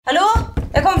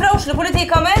Oslo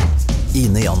politikammer.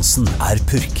 Ine Jansen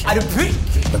purk. Du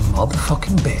purk? The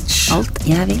motherfucking bitch. Alt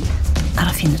jeg vil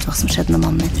å finne ut hva som skjedde med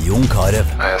mannen min. Jon Carew.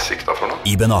 Jeg siktet for noe?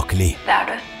 Iben Akeli. Det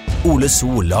du. Ole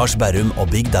So, Lars Berrum og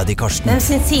Big Daddy Karsten. Hvem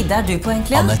sin side du på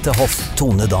egentlig? Annette Hoff,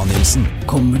 Tone Danielsen.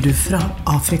 Kommer du fra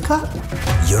Afrika?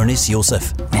 Jørnis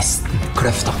Josef. Nesten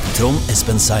kløfta. Trond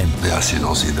Espen Seim. Det er synd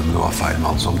å si det, men det var feil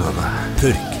mann som døde.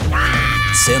 Purk.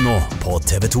 Se nå på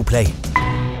TV2 Play.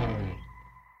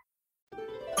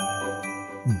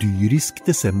 Dyrisk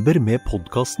desember med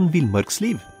podcasten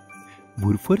Villmarksliv.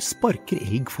 Hvorfor sparker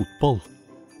elg fotball?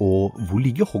 Og hvor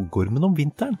ligger hoggormen om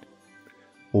vinteren?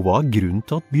 Og hva grunnen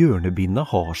til at bjørnebinna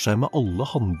har seg med alle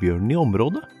hannbjørnene i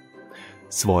området?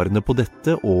 Svarene på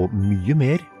dette og mye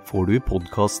mer får du i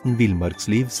podcasten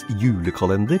Villmarkslivs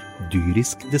julekalender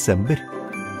Dyrisk desember,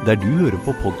 der du hører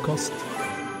på podcast.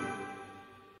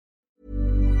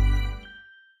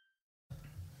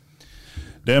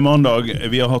 Det mandag.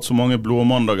 Vi har hatt så mange blå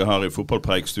mandager her i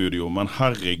Fotballpreikstudio, men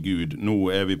herregud, nå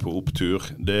vi på opptur.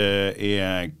 Det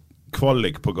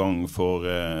kvalik på gang for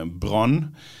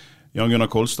Brann. Jan Gunnar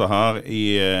Kolstad her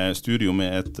i studio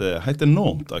med et helt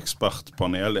enormt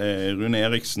ekspertpanel. Rune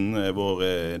Eriksen, vår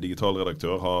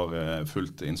digitalredaktør, har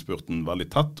fulgt innspurten veldig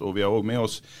tett, og vi har også med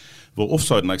oss vår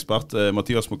offside-ekspert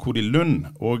Mathias Makodi Lund.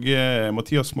 Og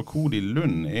Mathias Makodi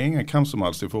Lund ingen hvem som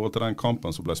helst i forhold til den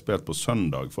kampen som ble spilt på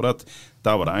søndag, for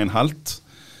der var det en helt.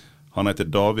 Han heter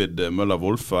David Møller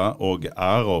Wolfe, og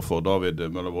ære for David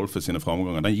Møller Wolfe sine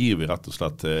framganger, den gir vi rett og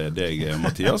slett til deg,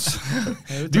 Mathias.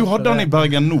 Du hadde han i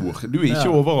Bergen Nord. Du ikke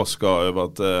overrasket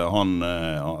over at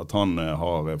han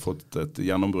har fått et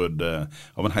gjennombrudd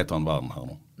av en helt annen verden her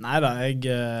nå? Neida, jeg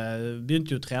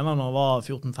begynte jo å trene når jeg var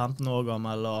 14-15 år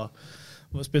gammel,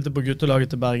 og spilte på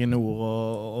guttelaget til Bergen Nord,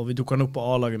 og vi tok han opp på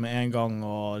A-laget med en gang,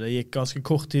 og det gikk ganske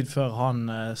kort tid før han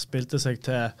spilte seg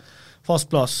til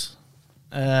fast plass.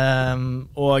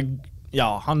 Og ja,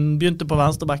 han begynte på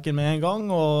venstrebekken med en gang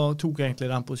og tok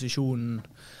egentlig den posisjonen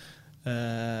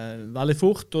veldig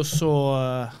fort, og så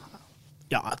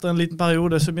etter en liten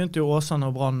periode så begynte jo Åsane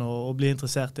og Brann å bli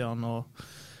interessert i han, og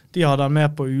de hadde han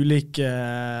med på ulike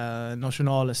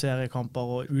nasjonale seriekamper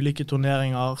og ulike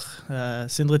turneringer.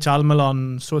 Sindre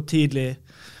Kjelmeland så tidlig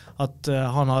at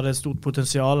han hadde et stort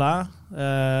potensiale,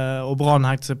 og Brann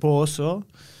hengte seg på også.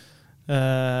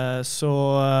 Så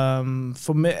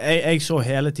for meg, jeg så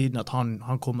hele tiden at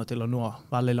han kommer til å nå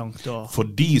veldig langt. For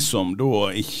de som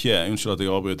da ikke, unnskyld at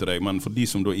jeg avbryter deg, men for de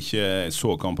som da ikke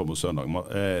så kampen på søndag,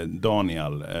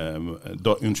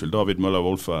 David Møller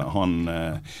Wolfe, han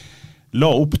la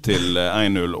opp til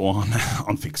 1-0, og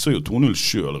han fikser jo 2-0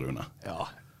 selv, Rune. Ja,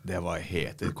 det var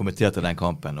helt. Jeg kommenterte den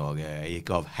kampen, og jeg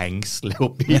gikk av hengsle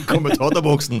opp i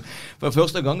kommentatorboksen. For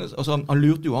første gang, altså, han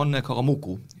lurte jo han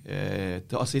Karamoko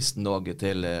til assisten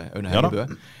til Aune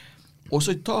Helgebø. Og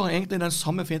så tar han egentlig den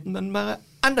samme finten, men bare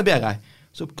enda bedre.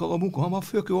 Så Karamoko, han var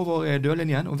føk over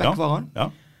dørlinjen, og vekk var han.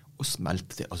 Ja. Og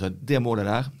smelte til. Altså, det målet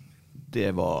der,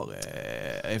 det var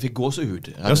jeg fikk gåsehud.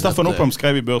 Steffen Oppheim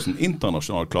skrev i Børsen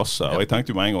internasjonal klasse, og jeg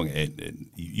tenkte jo med en gang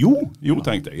jo,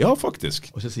 tenkte jeg, ja faktisk.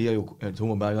 Og så sier jo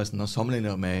Tomo Bergersen, han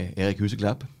sammenligner med Erik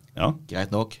Huseklepp. Ja.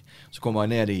 Greit nok. Så kommer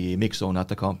han ned i mixzone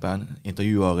etter kampen,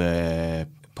 intervjuer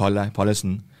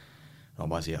Pallesen, og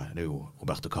han bare sier, det jo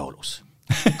Roberto Carlos.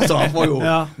 Altså, han får jo,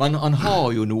 men han har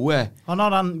jo noe. Han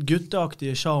har den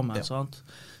gutteaktige charmen, sant?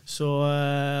 Så,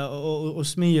 og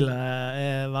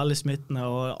smilet veldig smittende,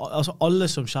 og altså alle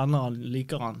som kjenner han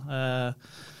liker han.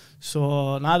 Så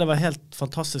nei, det var helt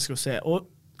fantastisk å se. Og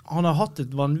han har hatt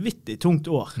et vanvittig tungt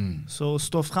år, så å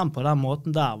stå frem på den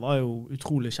måten der var jo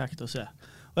utrolig kjekt å se.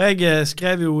 Og jeg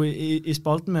skrev jo i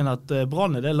spalten min at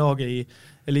Brann det laget i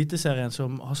Eliteserien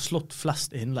som har slått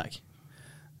flest innlegg.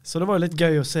 Så det var jo litt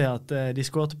gøy å se at de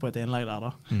skårte på et innlegg der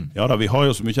da. Ja da, vi har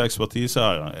jo så mye ekspertise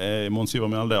her. Mons Ivar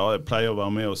Mjelde pleier å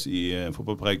være med oss i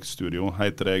Fotballpreikstudio.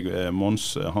 Hei til deg, Mons.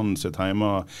 Han sitter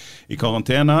hjemme i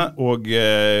karantene, og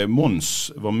Mons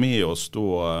var med oss da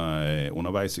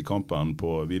underveis i kampen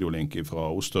på videolink fra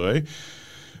Osterøy.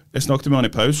 Jeg snakket med han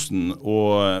i pausen,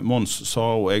 og Mons sa,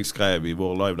 og jeg skrev i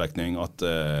vår livedekning, at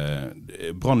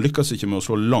Brann lykkes ikke med å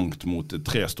slå langt mot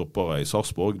 3 stoppere i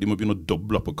Sarpsborg. De må begynne å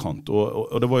doble på kant,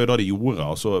 og det var jo da de gjorde.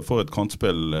 Altså, for et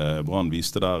kantspill Brann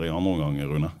viste der i andre omgang,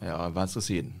 Rune. Ja,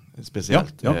 venstresiden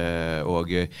spesielt. Ja.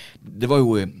 Og det var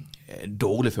jo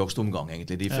dårlig første omgang,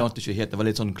 egentlig. De fant ikke helt, det var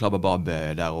litt sånn klabbebab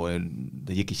der, og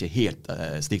det gikk ikke helt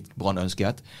slikt Brann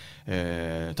ønsket.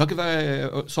 Takket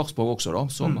være Sarpsborg også da,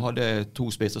 som hadde 2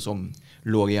 spisser som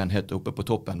lå igjen helt oppe på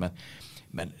toppen,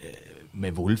 men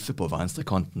med Wolfe på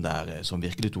venstrekanten der, som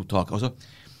virkelig tok tak. Altså,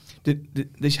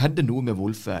 det skjedde noe med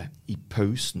Wolfe i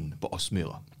pausen på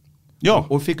Aspmyra. Ja.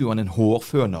 Og fikk jo han en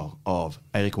hårføner av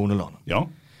Eirik Horneland. Ja.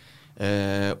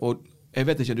 Og jeg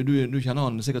vet ikke, du kjenner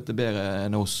han sikkert bedre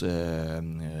enn oss,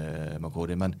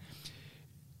 Makodi, men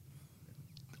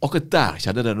akkurat der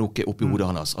skjedde det noe oppi hodet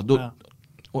hans. Og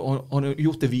han har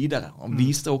gjort det videre. Han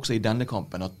viste også i denne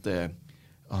kampen at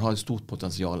han har et stort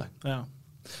potensial. Ja.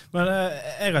 Men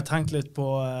jeg har tenkt litt på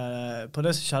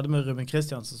det som skjedde med Ruben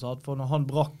Kristiansen, for når han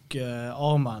brakk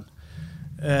armen.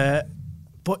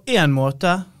 På en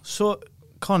måte så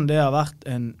kan det ha vært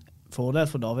en fordel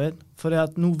for David, for det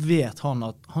at nå vet han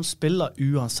at han spiller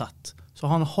uansett. Så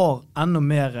han har enda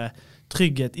mer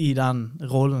trygghet i den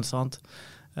rollen, sant?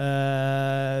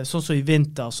 Sånn som i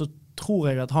vinter, så tror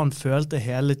jeg at han følte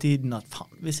hele tiden at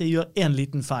faen, hvis jeg gjør en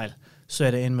liten feil, så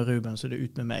er det inn med Ruben, så er det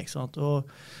ut med meg, sant?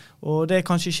 Og det er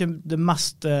kanskje ikke det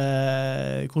mest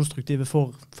konstruktive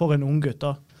for en ung gutt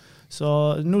da. Så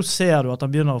nå ser du at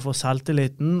han begynner å få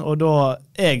selvtilliten, og da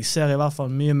jeg ser i hvert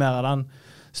fall mye mer av den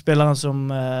spilleren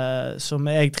som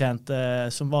jeg trente,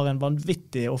 som var en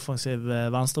vanvittig offensiv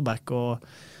venstreback, og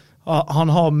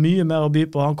han har mye mer å by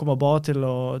på, han kommer bare til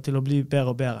å bli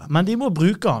bedre og bedre. Men de må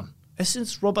bruke han. Jeg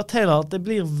synes Robert Taylor at det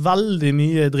blir veldig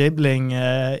mye dribling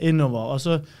innover.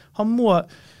 Altså,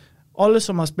 alle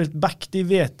som har spilt back, de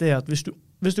vet det at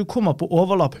hvis du kommer på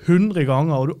overlapp 100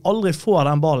 ganger, og du aldri får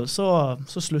den ballen, så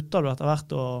slutter du etter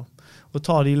hvert å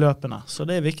ta de løpene. Så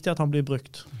det er viktig at han blir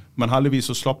brukt. Men heldigvis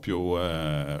så slapp jo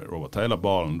Robert Taylor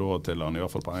ballen da til han i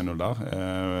hvert fall på 1-0 der.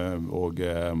 Og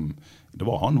det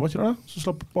var han, var ikke det? Så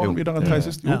slapp ballen videre til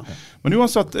sist. Jo. Men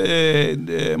uansett,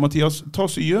 Mathias, ta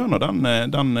oss gjennom den,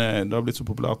 det har blitt så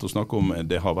populært å snakke om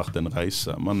det har vært en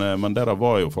reise. Men det der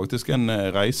var jo faktisk en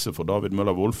reise for David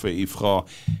Møller Wolfe fra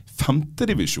 5.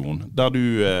 divisjon, der du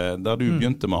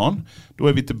begynte med han.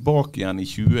 Da er vi tilbake igjen i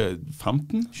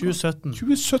 2015? 2017.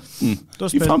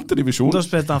 I 5. divisjon. Da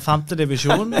spilte han 5.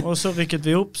 divisjon, og så rykket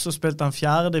vi opp, så spilte han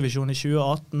 4. divisjon i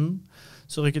 2018.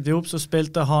 Så rykket vi opp, så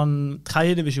spilte han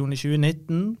 3. divisjon i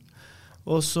 2019,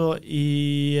 og så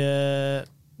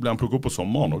Ble han plukket opp på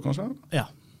sommeren da, kanskje? Ja.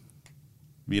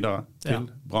 Videre til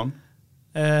Brann?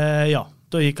 Ja,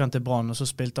 da gikk han til Brann, og så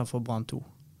spilte han for Brann 2.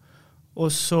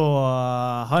 Og så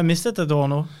har jeg mistet et år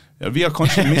nå. Ja, vi har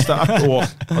kanskje mistet et år,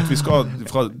 at vi skal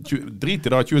fra drit i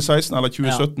da, 2016 eller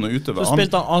 2017 og utover. Så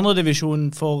spilte han 2. divisjon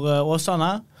for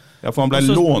Åsane. Ja, for han ble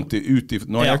lånt ut,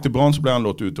 når han gikk til Brann, så ble han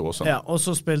lånt ut til Åsane. Ja, og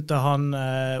så spilte han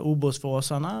Obos for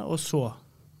Åsane, og så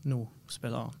nå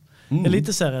spiller han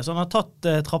eliteserie. Så han har tatt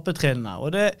trappetrinnene,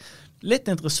 og det er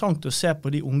litt interessant å se på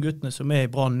de ungguttene som er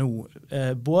i Brann nå.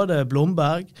 Både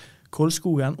Blomberg,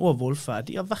 Kolskogen og Wolfe,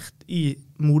 de har vært i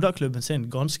moderklubben sin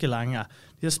ganske lenge.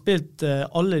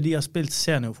 Alle de har spilt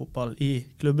seniorfotball i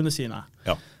klubbene sine.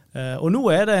 Ja. Og nå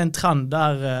er det en trend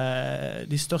der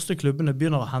de største klubbene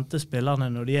begynner å hente spillerne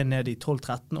når de er nede i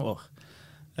 12-13 år.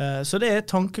 Så det er et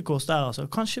tankekors der, altså.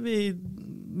 Kanskje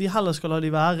vi heller skal la de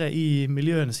være i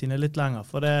miljøene sine litt lenger,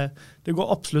 for det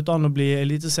går absolutt an å bli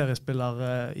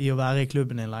eliteseriespiller i å være i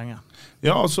klubben din lenge.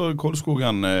 Ja, altså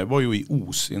Kolskogen var jo i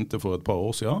Os inntil for et par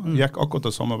år siden. Gikk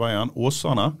akkurat det samme veien.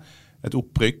 Åsane, et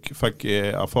opprykk, fikk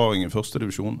erfaring i 1.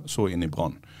 divisjon, så inn i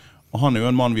Brann. Og han er jo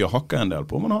en mann vi har hakket en del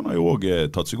på, men han har jo også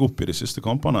tatt seg opp i de siste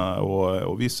kampene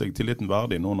og vist seg tilliten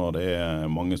verdig nå når det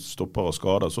er mange stopper og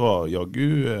skader. Så har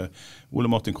Ole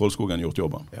Martin Kolskogen gjort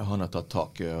jobben. Ja, han har tatt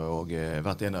tak og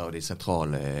vært en av de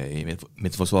sentrale i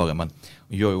midtforsvaret, men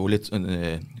gjør jo litt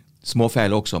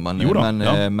småfeil også. Men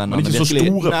ikke så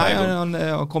store feil. Nei,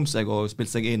 han kom seg og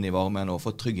spilt seg inn i varmen og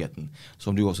fått tryggheten,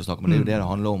 som du også snakker om. Det er jo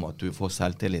det handler om, at du får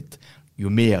selvtillit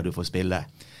jo mer du får spille.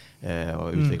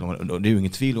 Og utvikle. Det er jo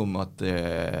ingen tvil om at det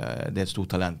er et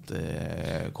stort talent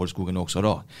Kolskogen også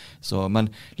da. Så, men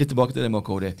litt tilbake til det,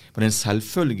 Makodi. Var det en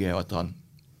selvfølge at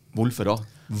Wolfe da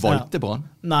valgte Brann?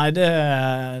 Nei,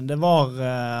 det var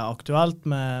aktuelt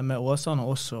med Åsane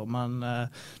også, men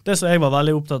det som jeg var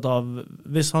veldig opptatt av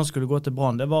hvis han skulle gå til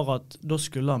Brann, det var at da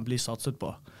skulle han bli satset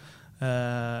på.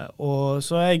 Og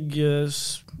så jeg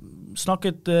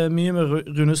snakket mye med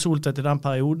Rune Soltvedt i den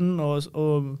perioden og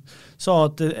sa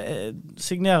at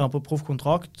signerer han på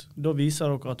proffkontrakt, da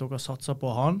viser dere at dere satser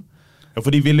på han. Ja,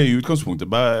 for de ville i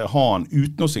utgangspunktet bare ha han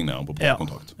uten å signere på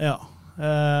proffkontrakt. Ja.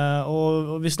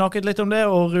 Og vi snakket litt om det,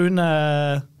 og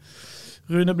Rune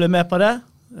ble med på det.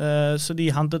 Så de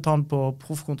hentet han på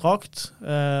proffkontrakt,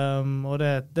 og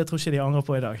det tror ikke de angrer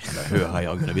på i dag. Hør her,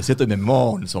 Jagre. Vi sitter med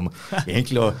mannen som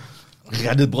egentlig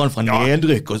reddet Brann fra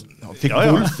nedrykk og fikk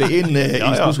Wolfe inn i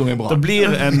Storskogen Brann.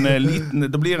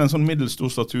 Det blir en sånn middelstor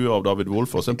statue av David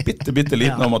Wolfe, og så en bitte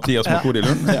liten av Mathias Makodi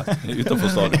Lund utenfor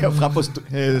stadion. Ja, frem på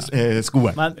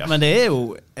skoen. Men det er jo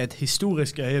et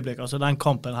historisk øyeblikk, altså den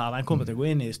kampen her, den kommer til å gå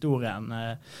inn i historien.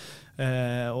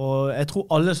 Og jeg tror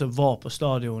alle som var på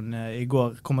stadion I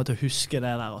går kommer til å huske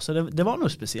det der. Altså det var noe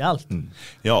spesielt.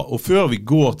 Ja, og før vi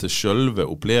går til selve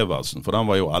opplevelsen, for den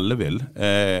var jo ellevill,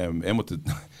 jeg måtte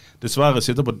dessverre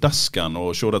sitte på desken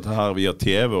og se dette her via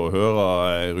TV og høre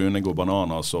Rune gå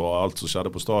bananas og alt som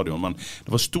skjedde på stadion, men det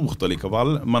var stort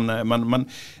allikevel. Men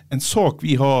en sak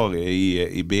vi har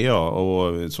I BA,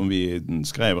 og som vi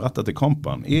skrev rett etter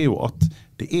kampen, jo at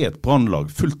det et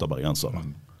brannlag fullt av bergensere.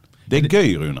 Det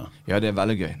gøy, Rune. Ja, det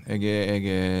veldig gøy.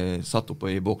 Jeg satt oppe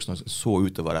I boksen og så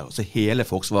utover der, og så hele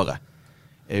forsvaret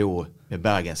jo med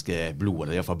bergenske blod,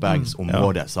 eller I hvert fall Bergens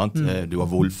område, sant? Du har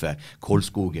Wolfe,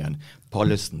 Kolskogen,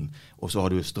 Pallesen, og så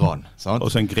har du Strand, sant?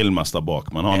 Og så en grillmester bak,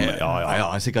 men han,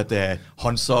 han sikkert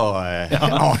Hansa,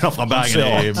 han fra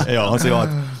Bergen, Hansa,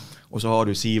 og så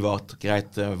har du Sivert,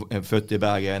 greit, født I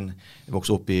Bergen,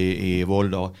 vokst opp I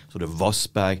Volda, så har du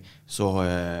Vassberg, så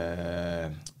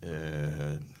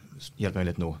hjelp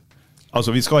meg litt nå.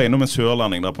 Altså, vi skal innom en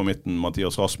sørlending der på midten,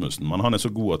 Mathias Rasmussen, men han så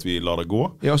god at vi lar det gå.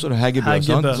 Ja, så har du Heggebø,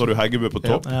 sant? Så har du Heggebø på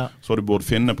topp, så har du Bård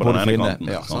Finne på den ene kanten.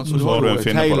 Ja, sant? Så har du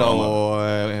Taylor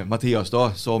og Mathias da,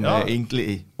 som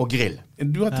egentlig, og Grill.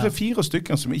 Du har 3-4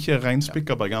 stykker som ikke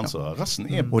regnspikker bergensere. Resten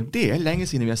Og det lenge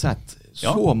siden vi har sett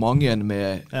så mange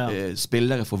med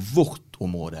spillere for vårt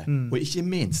område. Og ikke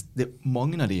minst,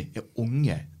 mange av de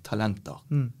unge talenter.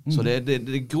 Så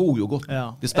det gror jo godt.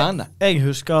 Det spennende. Jeg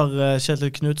husker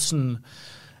Kjetil Knudsen,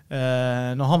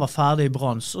 når han var ferdig I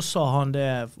Brann, så sa han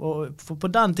det, for på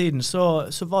den tiden så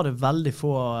var det veldig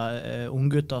få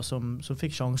unggutter som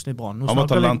fikk sjansen I Brann. Han var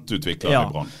talentutvikler I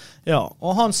Brann. Ja,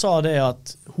 og han sa det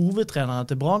at hovedtreneren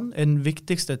til Brann den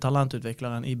viktigste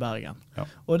talentutvikleren I Bergen.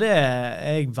 Og det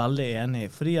jeg veldig enig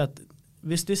I, fordi at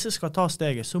hvis disse skal ta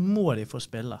steget, så må de få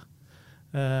spille.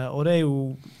 Og det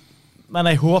jo men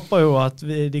jeg håper jo at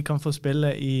de kan få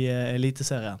spille I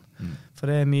Eliteserien. For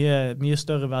det mye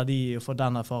større verdi å få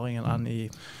den erfaringen enn I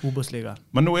Obos-ligaen.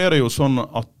 Men nå det jo sånn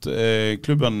at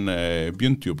klubben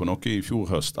begynte jo på noe I fjor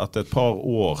høst. Etter et par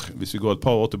år, hvis vi går et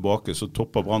par år tilbake, så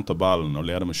topper Brann-tabellen og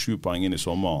leder med 7 poeng inn I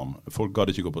sommeren. Folk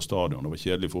gadd ikke gå på stadion, det var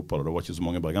kjedelig fotball, og det var ikke så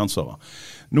mange bergensere.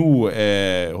 Nå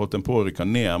holdt en på å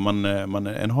rykke ned,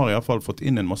 men en har I hvert fall fått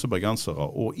inn en masse bergensere,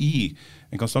 og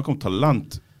en kan snakke om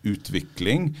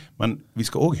talentutvikling, men vi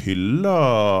skal også hylle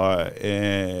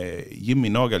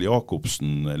Jimmy Nagel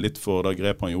Jakobsen litt for det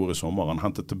grep han gjorde I sommer. Han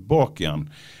hentet tilbake igjen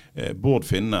Bård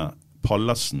Finne,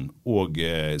 Pallesen og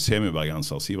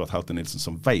semibergenser Sivert Helte Nilsen,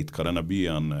 som vet hva denne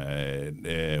byen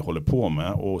holder på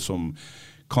med, og som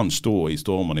kan stå I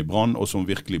stormen I Brann, og som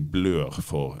virkelig blør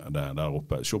for det der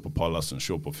oppe. Se på Pallesen,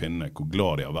 se på Finne, hvor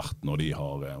glad de har vært når de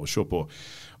har, og se på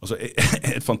altså,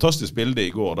 et fantastisk bilde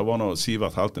I går, det var når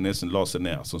Sivert Helte Nilsen la seg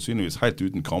ned, sannsynligvis helt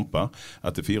uten krampe,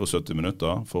 etter 74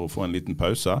 minutter, for å få en liten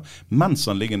pause. Mens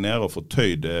han ligger nede og får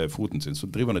tøyd foten sin,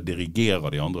 så driver han og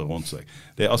dirigerer de andre rundt seg.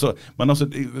 Men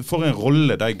for en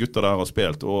rolle de gutter der har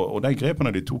spilt, og de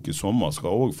grepene de tok I sommer,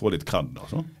 skal også få litt kredd.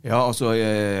 Altså. Ja, altså,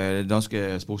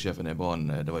 danske sportssjefen I Brann,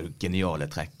 det var jo geniale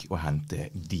trekk å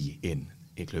hente de inn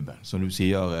I klubben. Som du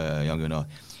sier, Jan Gunnar,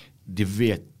 de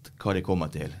vet hva de kommer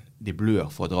til. De blør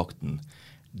for drakten.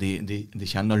 De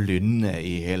kjenner lynne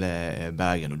I hele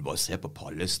Bergen, og du bare ser på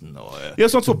Pallesen. Ja,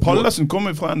 sant, for Pallesen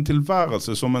kommer fra en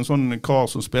tilværelse som en sånn kar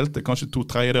som spilte kanskje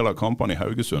 2/3 av kampene I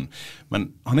Haugesund.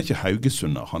 Men han ikke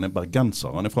haugesunder, han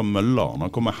bergenser, han fra Møllaren.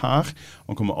 Han kommer her,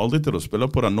 han kommer aldri til å spille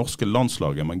på det norske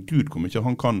landslaget, men Gud, hvor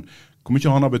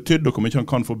mye han har betydd, og hvor mye han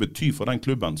kan få bety for den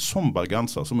klubben som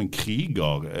bergenser, som en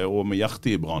kriger og med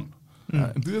hjertet I Brann.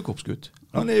 Buekorpsgutt.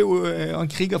 Han jo han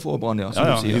kriger for Brann, ja.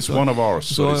 He's one of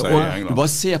ours, så de sier I England. Du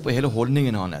bare ser på hele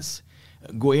holdningen hans.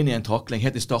 Gå inn I en takling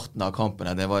helt I starten av kampen.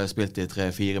 Det var spilt I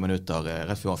 3-4 minutter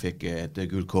rett før han fikk et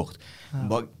gult kort.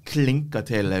 Bare klinker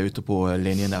til ute på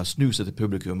linjen der, snur seg til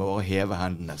publikum og bare hever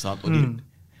hendene. Sant?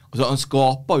 Og så han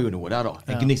skaper jo noe der da,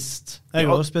 en gnist. Jeg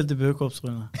har også spilt I buekorps,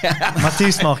 Rune.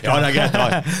 Matismarken. Ja, det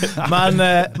greit.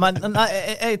 Men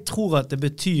jeg tror at det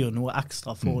betyr noe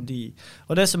ekstra for de.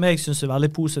 Og det som jeg synes veldig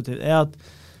positivt at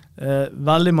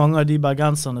veldig mange av de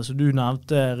bergenserne som du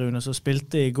nevnte, Rune, som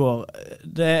spilte I går,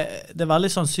 det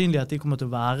veldig sannsynlig at de kommer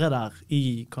til å være der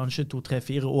I kanskje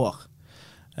 2-3-4 år.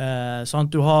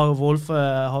 Sant? Du har Wolfe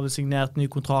har signert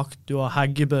ny kontrakt, du har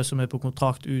Heggebø som på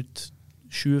kontrakt ut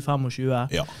 2025.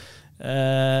 Ja.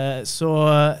 Så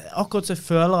akkurat så jeg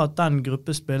føler at den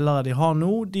gruppe spillere de har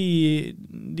nå,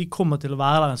 de kommer til å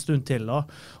være der en stund til da.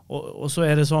 Og så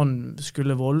det sånn,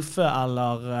 skulle Wolfe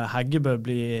eller Heggebø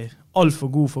bli alt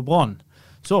for god for Brann,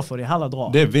 så får de heller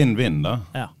dra. Det vinn-vinn da.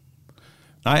 Ja.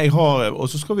 Nei, og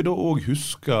så skal vi da også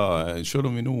huske, selv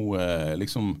om vi nå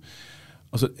liksom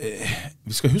altså,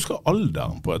 vi skal huske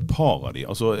alderen på et par av de.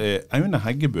 Altså, Aune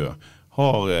Heggebø,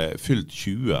 har fylt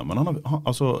 20, men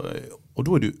og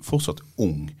da du fortsatt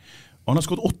ung. Han har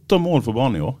skåret 8 mål for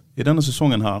Brann i år, i denne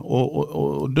sesongen her,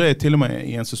 og det til og med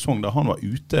i en sesong der han var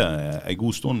ute en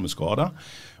god stund med skade.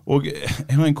 Og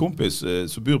jeg har en kompis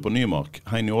som bor på Nymark,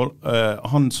 Heinjål.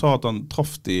 Han sa at han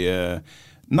traff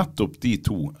nettopp de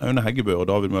to, Aune Heggebø og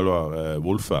David Møller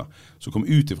Wolfe, som kom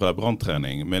ut fra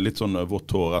branntrening med litt sånn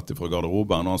vått hår rett fra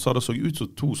garderoben. Og han sa det så ut som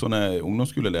 2 sånne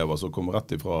ungdomsskoleelever som kom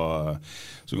rett fra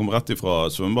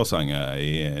svømmebassenget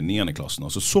i 9. klassen.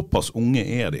 Altså såpass unge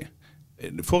de.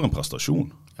 For en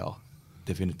prestasjon. Ja,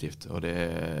 definitivt. Og det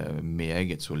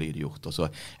meget solid gjort.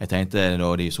 Altså, jeg tenkte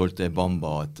når de solgte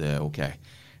Bamba at ok,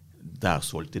 der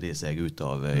solgte de seg ut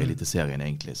av eliteserien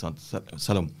egentlig. Sant?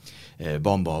 Selv om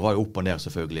Bamba var jo opp og ned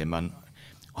selvfølgelig, men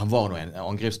han var nå en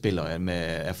angrepsspiller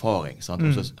med erfaring. Sant?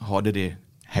 Og så hadde de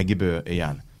Heggebø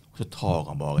igjen. Og så tar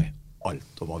han bare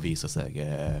alt og bare viser seg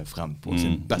frem på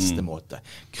sin beste måte.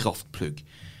 Kraftplugg.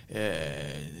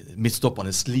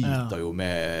 Midtstopperne sliter jo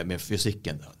med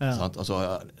fysikken. Sant?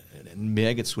 Altså, en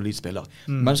meget solid spiller.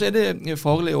 Men så det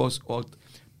farlig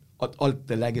at alt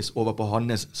det legges over på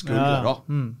hans skuldre da.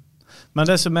 Men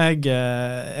det som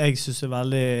jeg synes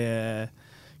veldig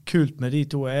kult med de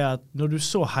to at når du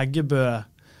så Heggebø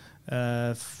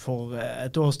for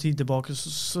et års tid tilbake,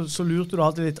 så lurte du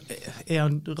alltid litt,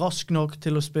 han rask nok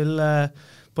til å spille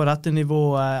på dette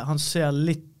nivået? Han ser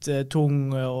litt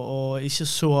tung og ikke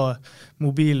så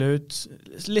mobil ut.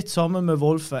 Litt samme med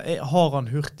Wolfe. Har han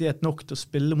hurtighet nok til å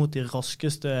spille mot de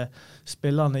raskeste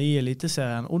spillerne i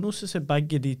eliteserien? Og nå synes jeg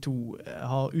begge de to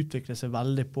har utviklet seg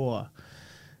veldig på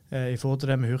i forhold til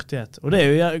det med hurtighet. Og det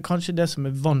jo kanskje det som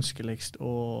vanskeligst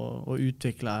å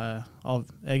utvikle av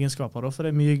egenskaper, da, for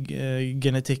det mye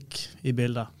genetikk i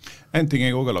bildet. En ting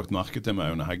jeg også har lagt merke til med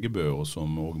Aune Heggebø, og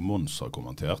som også Mons har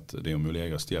kommentert, det jo mulig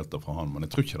jeg har stjelt det fra han, men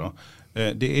jeg tror ikke det.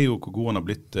 Det jo hvor god han har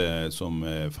blitt som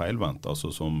feilvendt, altså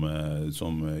som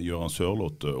Jørgen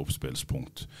Sørloth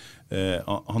oppspillspunkt.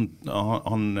 Han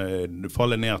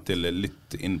faller ned til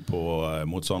litt inn på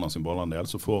motstanderen sin ballandel,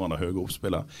 så får han det høye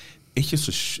oppspillet.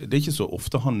 Det ikke så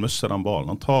ofte han møsser den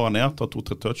ballen. Han tar han ned, tar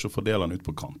 2-3 touch og fordeler han ut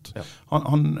på kant. Ja.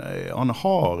 Han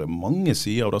har mange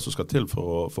sider av det som skal til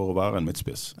for å være en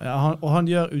midtspiss. Ja, og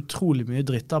han gjør utrolig mye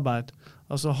drittarbeid.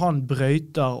 Altså han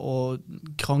brøyter og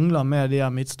krangler med de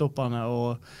her midtstopperne,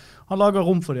 og han lager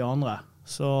rom for de andre.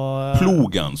 Så,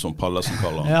 plogen, som Pallesen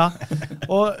kaller han. Ja,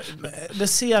 og det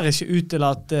ser ikke ut til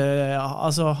at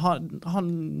altså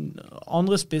han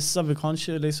andre spisser vil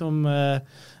kanskje liksom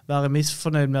være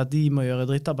misfornøyd med at de må gjøre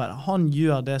drittarbeid. Han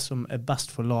gjør det som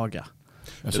best for laget.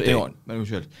 Men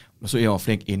så han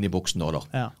flink inne i boksen da.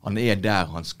 Ja. Han der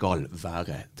han skal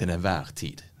være til enhver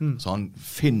tid. Så han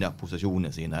finner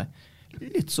posisjonene sine.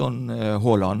 Litt sånn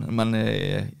Haaland, men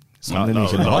men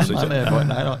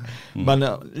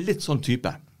litt sånn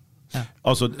type. Ja.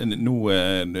 Altså, nå,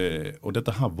 og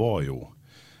dette her var jo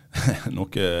noe,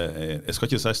 jeg skal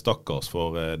ikke si stakkars,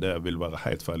 for det vil være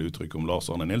helt feil uttrykk om Lars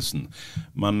Arne Nilsen,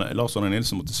 men Lars Arne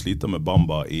Nilsen måtte slite med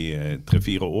Bamba i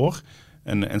 3-4 år.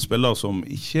 En spiller som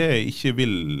ikke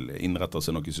vil innrette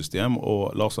seg noe system,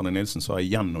 og Lars Arne Nilsen sa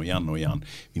igjen og igjen,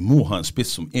 vi må ha en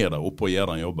spiss som der oppe og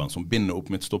gjør den jobben, som binder opp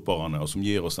midtstopperne, og som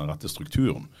gir oss den rette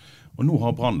strukturen. Og nå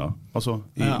har Brann det, altså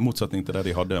i motsetning til det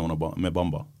de hadde med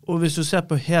Bamba. Og hvis du ser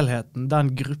på helheten,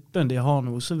 den gruppen de har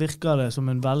nå, så virker det som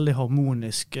en veldig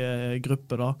harmonisk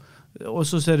gruppe da. Og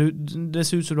så ser det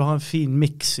ser ut som du har en fin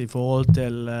mix i forhold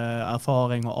til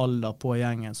erfaring og alder på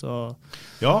gjengen. Så.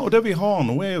 Ja, og det vi har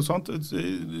nå jo sant,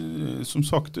 som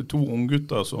sagt 2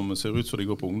 unggutter som ser ut som de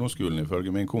går på ungdomsskolen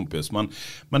ifølge min kompis, men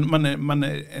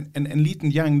en liten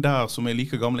gjeng der som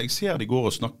like gamle, jeg ser de går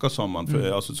og snakker sammen,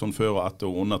 altså sånn før og etter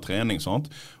og under trening,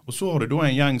 sant? Og så har du da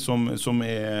en gjeng som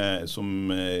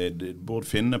både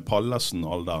finner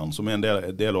Pallesen-alderen, som en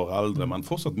del år eldre, men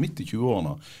fortsatt midt i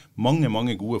 20-årene.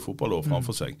 Mange gode fotballår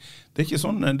framfor seg. Det er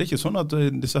ikke sånn at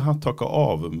disse her takker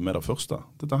av med det første.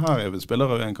 Dette her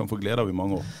spillere en kan få glede av i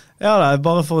mange år. Ja, det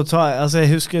bare for å ta, altså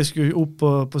jeg husker jeg skulle opp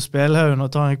på Spelhaugen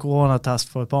og ta en koronatest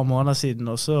for et par måneder siden,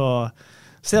 og så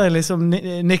ser jeg liksom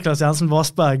Niklas Jensen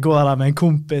Vassberg går der med en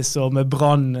kompis og med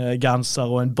branngenser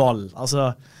og en ball.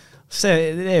 Altså,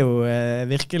 det jo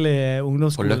virkelig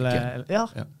ungdomsskole. Ja,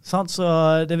 sant? Så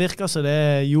det virker så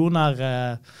det jordnær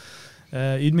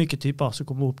ydmyke typer som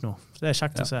kommer opp nå. Så det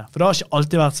kjekt å se. For det har ikke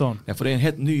alltid vært sånn. Ja, for det en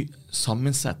helt ny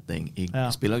sammensetning i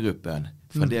spillergruppen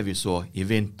fra det vi så i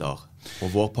vinter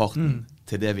og vårparten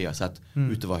til det vi har sett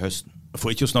utover høsten.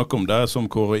 For ikke å snakke om det som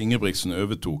Kåre Ingebrigtsen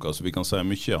overtok, altså vi kan si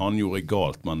mye han gjorde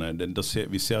galt, men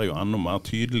vi ser jo enda mer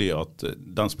tydelig at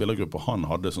den spillergruppen han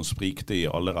hadde som sprikte i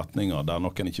alle retninger, der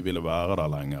noen ikke ville være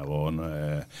der lenger, og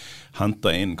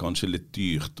hentet inn kanskje litt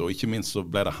dyrt, og ikke minst så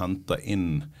ble det hentet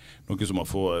inn noe som har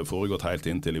foregått helt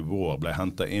inntil i vår, ble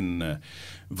hentet inn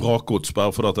vrakgods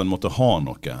bare for at en måtte ha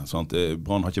noe. Sant?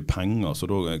 Brann har ikke penger, så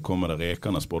da kommer det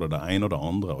rekende både det ene og det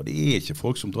andre, og det er ikke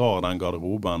folk som drar den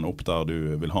garderoben opp der du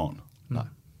vil ha den. Nei,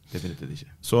 definitivt ikke.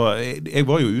 Så jeg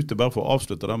var jo ute bare for å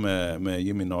avslutte det med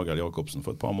Jimmy Nagel Jakobsen.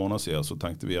 For et par måneder siden så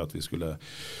tenkte vi at vi skulle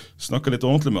snakke litt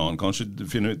ordentlig med han, kanskje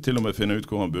til og med finne ut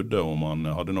hvor han bodde, om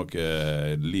han hadde noe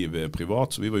liv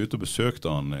privat. Så vi var ute og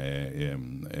besøkte han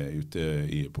ute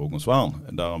på Håkonsvern,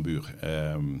 der han bor.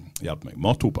 Hjelp meg,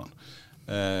 Mathopen.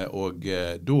 Og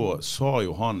da sa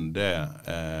jo han det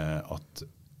at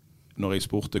når jeg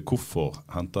spurte hvorfor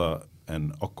hentet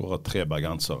akkurat 3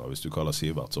 bergensere, hvis du kaller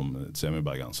Sivert som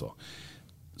semibergenser,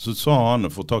 så sa han,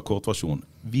 for å ta kortversjon,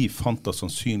 vi fant det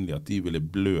sannsynlig at de ville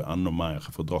blø enda mer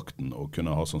for drakten og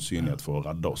kunne ha sannsynlighet for å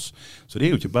redde oss. Så det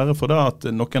er jo ikke bare for det at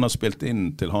noen har spilt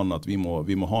inn til han at vi må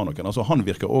ha noen. Altså han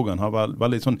virker også, han har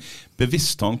veldig sånn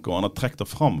bevisst tanke, og han har trekt det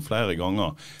fram flere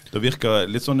ganger. Det virker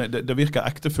litt sånn, det virker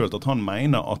ektefølt at han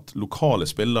mener at lokale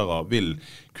spillere vil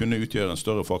kunne utgjøre en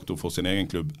større faktor for sin egen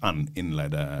klubb enn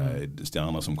innleide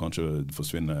stjerner som kanskje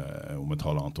forsvinner om et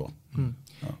halvannet år.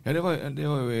 Ja, det var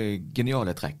jo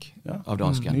geniale trekk av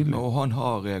dansken. Og han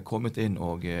har kommet inn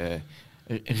og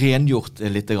rengjort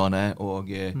litt grann,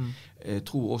 og jeg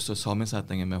tror også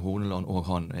sammensetningen med Horneland og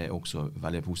han også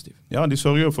veldig positiv. Ja, de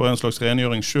sørger for en slags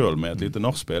rengjøring selv med et lite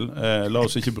nachspiel. La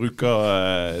oss ikke bruke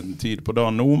tid på det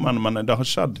nå, men det har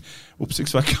skjedd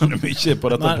oppsiktsvekkende mye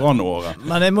på dette brannåret.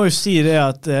 Men jeg må jo si det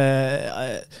at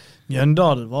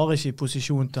Mjøndalen var ikke i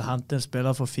posisjon til å hente en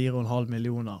spiller for 4,5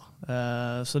 millioner.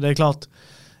 Så det er klart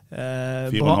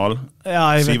 4,5? Ja,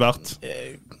 Sivert?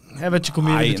 Jeg vet ikke hvor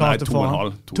mye de betalte for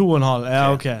han. 2,5, ja,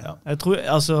 ok. Ja. Jeg tror,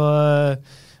 altså,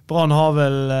 Brann har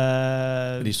vel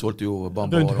de solgte jo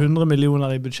rundt 100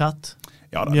 millioner i budsjett.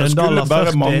 Ja, det skulle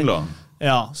bare mangle.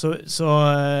 Ja, så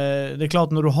det er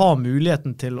klart når du har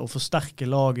muligheten til å forsterke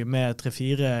laget med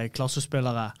 3-4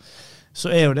 klassespillere, så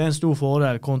er jo det en stor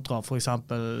fordel kontra for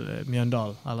eksempel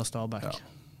Mjøndal eller Stabæk.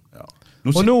 Ja.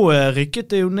 Og nå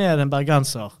rykket det jo ned en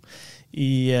bergenser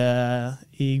i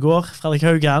går, Fredrik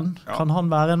Haugen. Kan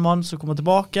han være en mann som kommer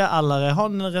tilbake, eller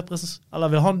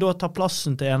vil han da ta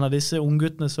plassen til en av disse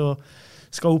ungguttene som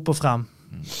skal opp og frem?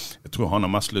 Jeg tror han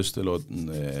har mest lyst til å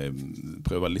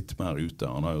prøve litt mer ute.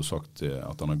 Han har jo sagt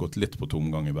at han har gått litt på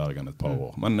tomgang i Bergen et par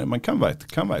år. Men hvem vet?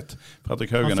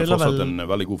 Fredrik Haugen er fortsatt en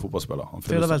veldig god fotballspiller. Han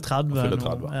fyller vel 30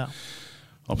 nå. Ja.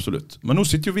 Absolutt. Men nå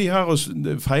sitter jo vi her og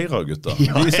feirer, gutter.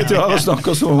 Vi sitter jo her og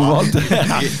snakker så om alt.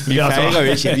 Vi feirer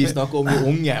jo ikke, vi snakker om de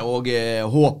unge og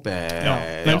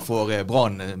håpet for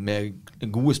Brann med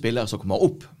gode spillere som kommer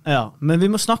opp. Ja, men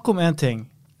vi må snakke om en ting.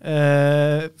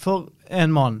 For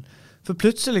en mann. For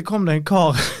plutselig kom det en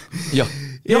kar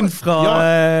inn fra...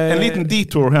 en liten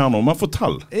detour her nå, men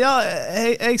fortell. Ja,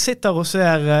 jeg sitter og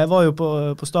ser, jeg var jo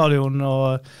på stadion,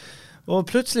 og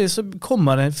plutselig så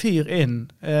kommer det en fyr inn,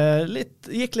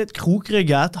 gikk litt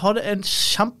krokrygget, hadde en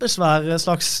kjempesvær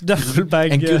slags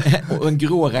døffelbag. Og en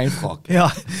grå regnfrak. Ja.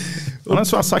 Og en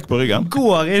svær sekk på ryggen.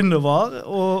 Går innover,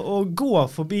 og går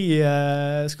forbi,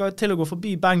 skal til å gå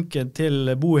forbi benken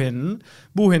til Bohinnen.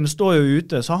 Bohinnen står jo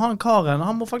ute, så han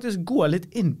må faktisk gå litt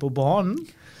inn på banen,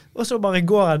 og så bare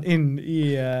går han inn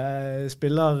i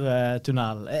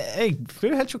spillertunnelen. Jeg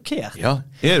blir helt sjokkert. Ja.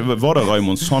 Var det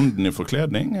Raimond Sanden i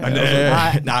forkledning?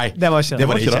 Nei, det var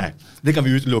ikke det. Det kan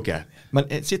vi utelukke. Men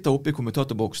jeg sitter oppe i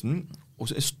kommentatorboksen,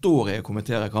 og så står jeg og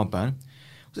kommenterer kampen.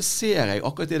 Og så ser jeg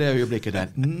akkurat i det øyeblikket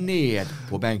der ned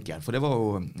på benken, for det var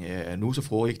jo noe som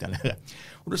foregikk der nede.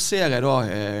 Og da ser jeg da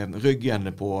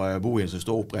ryggen på Bohin som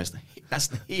står oppreist,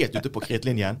 nesten helt ute på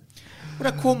krittlinjen. Og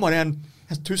der kommer det en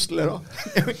tusle da.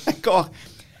 En kar.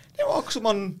 Det var akkurat som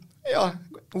han,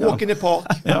 walk in the park.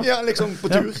 Ja, liksom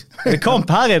på tur. Det er kamp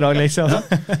her i dag, liksom.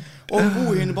 Og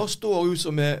Bohin bare står ut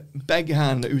som med begge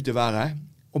hendene ut i været,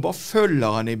 og bare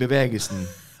følger han i bevegelsen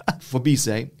forbi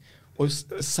seg. Og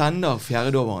sender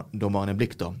fjerdedommeren en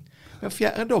blikk da. Men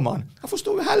fjerdedommeren, han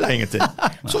forstår jo heller ingenting.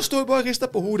 Så står jeg bare og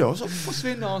rister på hodet, og så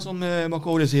forsvinner han, som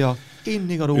Makode sier, inn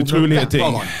i garderoben. Utrolige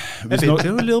ting. Jeg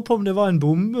lurer på om det var en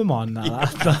bombemann eller.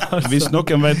 Hvis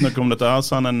noen vet noe om dette her,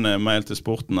 send en mail til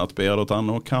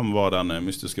sporten@br.no. Hvem var den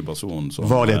mystiske personen?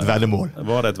 Var det et veddemål?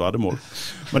 Var det et veddemål?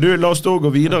 Men du, la oss da gå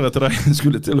videre til det jeg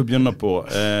skulle til å begynne på.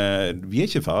 Vi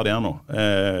ikke ferdige ennå.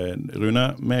 Rune,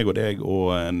 meg og deg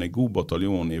og en god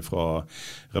bataljon fra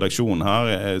redaksjonen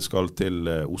her skal til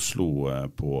Oslo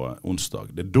på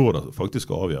onsdag. Det da det faktisk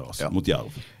skal avgjøres mot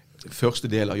Jerv. Første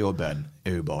del av jobben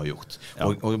jo bare gjort.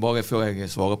 Og bare før jeg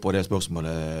svarer på det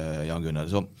spørsmålet, Jan Gunnar,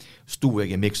 så sto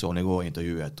jeg i mixeren i går og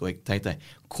intervjuet, og jeg tenkte,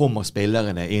 kommer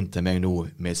spillerne inn til meg nå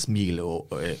med smil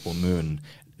og munnen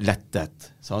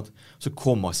lettet, sant? Så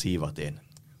kommer Sivert inn.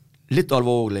 Litt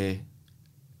alvorlig,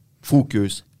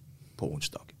 fokus på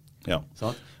onsdag.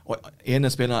 Sant? Og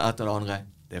ene spiller etter det andre,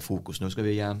 det fokus. Nå skal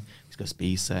vi hjem, vi skal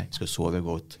spise, vi skal sove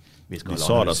godt. De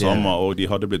sa det samme, og de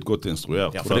hadde blitt godt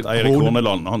instruert. For at Eirik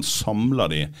Horneland, han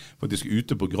samlet de faktisk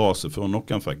ute på graset før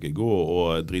noen fikk gå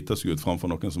og drite seg ut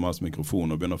framfor noen som helst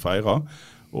mikrofon og begynne å feire,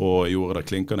 og gjorde det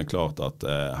klinkende klart at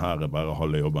her bare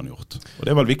halve jobben gjort. Og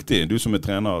det vel viktig, du som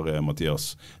trener,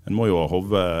 Mathias. En må jo ha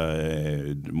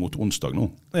hodet mot onsdag nå.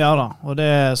 Ja da, og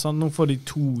det sånn, nå får de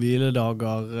 2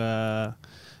 hviledager,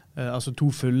 altså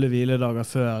 2 fulle hviledager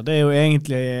før. Det jo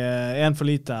egentlig en for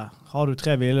lite. Har du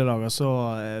 3 hviledager,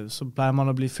 så pleier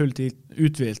man å bli fullt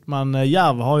uthvilt. Men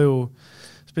Jerv har jo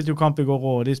spilt jo kamp i går,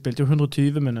 og de spilte jo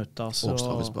 120 minutter. Så,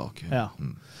 ja.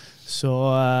 Så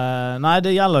nei,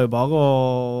 det gjelder jo bare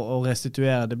å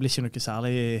restituere. Det blir ikke noe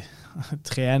særlig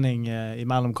trening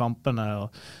imellom kampene.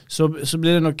 Så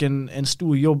blir det nok en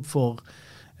stor jobb for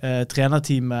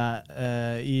trenerteamet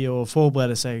i å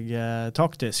forberede seg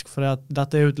taktisk, for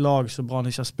dette jo et lag som Brann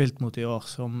ikke har spilt mot i år,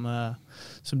 som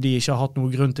de ikke har hatt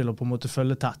noen grunn til å på en måte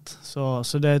følge tett.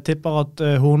 Så det tipper at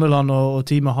Horneland og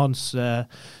teamet hans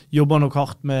jobber nok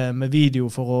hardt med video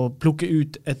for å plukke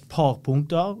ut et par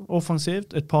punkter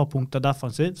offensivt, et par punkter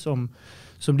defensivt,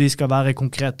 som de skal være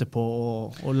konkrete på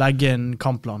å legge en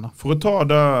kampplan. For å ta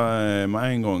det med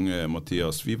en gang,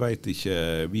 Mathias, vi vet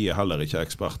ikke, vi heller ikke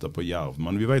eksperter på Jerv,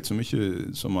 men vi vet så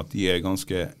mye som at de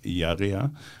ganske gjerrige,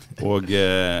 og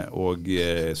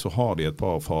så har de et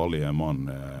par farlige mann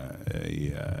i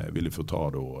Willy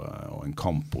Furtado og en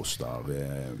Campos der.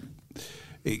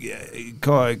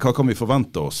 Hva kan vi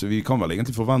forvente oss? Vi kan vel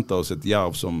egentlig forvente oss et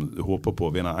Jerv som håper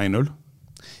på å vinne 1-0?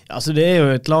 Altså det jo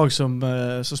et lag som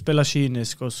spiller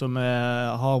kynisk, og som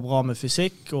har bra med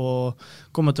fysikk, og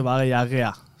kommer til å være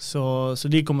gjerrige. Så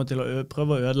de kommer til å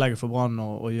prøve å ødelegge for Brann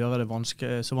og gjøre det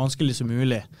så vanskelig som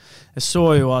mulig. Jeg så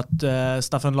jo at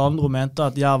Steffen Landro mente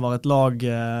at Jerv var et lag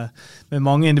med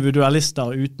mange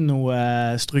individualister uten noe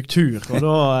struktur, og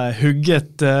da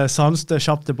hugget Sandstø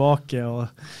kjapt tilbake og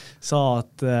sa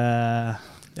at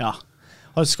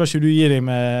skal ikke du gi deg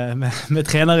med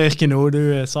treneryrket nå, du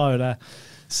sa jo det.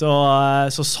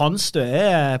 Så Sandstø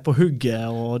på hugget,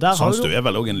 og der Sandstø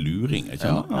vel også en luring, ikke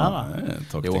sant?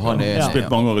 Jo, han spilt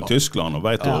mange år i Tyskland og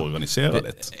vet å organisere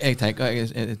litt. Jeg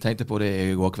tenkte på det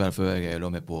i går kveld før jeg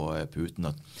lå med på puten,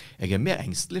 at jeg mer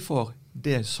engstelig for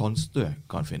det Sandstø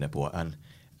kan finne på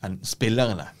enn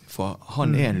spillerne. For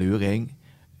han en luring,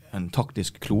 en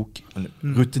taktisk klok, en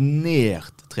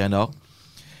rutinert trener.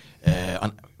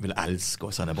 Han vil elske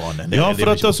oss, han Brann. Ja, for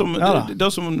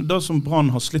det som Brann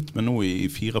har slitt med nå i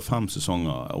 4-5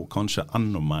 sesonger, og kanskje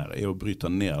enda mer, å bryte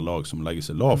ned lag som legger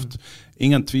seg lavt.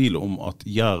 Ingen tvil om at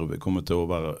Jerv kommer til å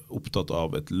være opptatt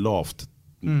av et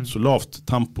så lavt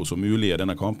tempo som mulig i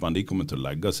denne kampen. De kommer til å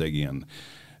legge seg i en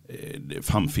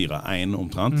 5-4-1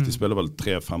 omtrent. De spiller vel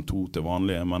 3-5-2 til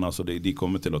vanlige, men altså de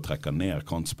kommer til å trekke ned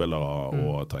kantspillere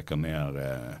og trekke ned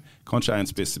kanskje en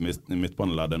spiss i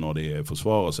midtbaneleddet når de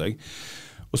forsvarer seg.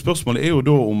 Og spørsmålet jo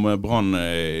da om Brann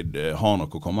har noe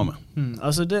å komme med.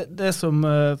 Altså det som,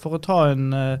 for å ta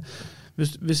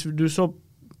hvis du så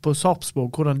på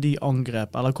Sarpsborg hvordan de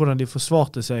angrep, eller hvordan de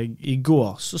forsvarte seg i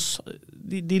går, så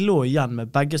de lå igjen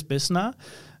med begge spissene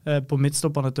på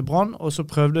midtstopperne til Brann, og så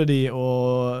prøvde de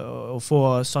å få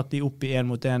satt de opp i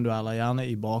 1-mot-1-dueller, gjerne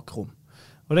i bakrom.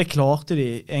 Og det klarte de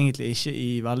egentlig ikke i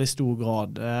veldig stor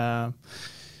grad.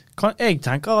 Jeg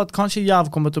tenker at kanskje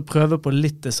Jerv kommer til å prøve på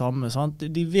litt det samme. Sant?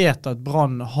 De vet at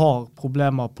Brann har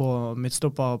problemer på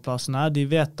midtstopperplassene. De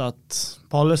vet at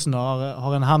Pallesen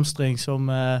har en hamstring som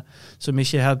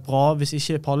ikke helt bra. Hvis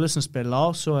ikke Pallesen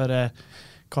spiller, så det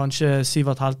kanskje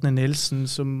Sivert Heltene Nilsen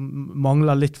som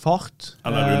mangler litt fart.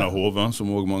 Eller Runa Hove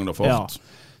som også mangler fart.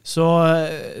 Ja.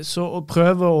 Så å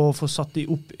prøve å få satt de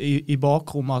opp i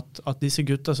bakrom at disse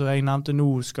gutter som jeg nevnte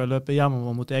nå skal løpe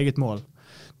hjemover mot eget mål.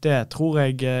 Det tror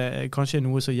jeg kanskje er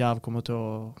noe som Jerv kommer til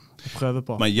å prøve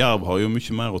på. Men Jerv har jo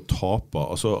mye mer å tape.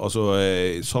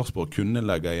 Sarpsborg kunne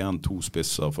legge igjen 2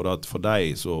 spisser, for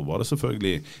deg så var det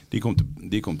selvfølgelig,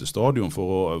 de kom til stadion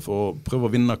for å prøve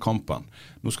å vinne kampen.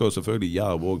 Nå skal jo selvfølgelig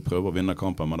Jerv også prøve å vinne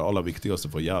kampen, men det aller viktigste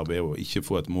for Jerv er å ikke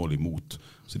få et mål imot.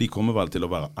 Så de kommer vel til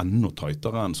å være enda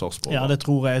tøytere enn Sarpsborg. Ja, det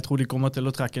tror jeg. Jeg tror de kommer til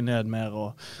å trekke ned mer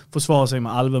og forsvare seg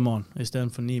med 11 mann i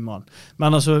stedet for 9 mann.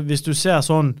 Men altså, hvis du ser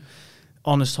sånn,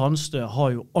 Arne Sandstø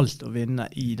har jo alt å vinne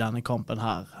i denne kampen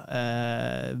her.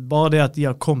 Bare det at de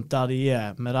har kommet der de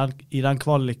er i den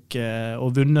kvalik,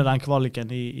 og vunnet den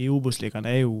kvaliken i Obos-ligaen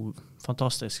er jo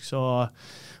fantastisk. Så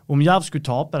om Jerv skulle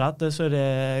tape dette, så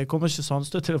kommer ikke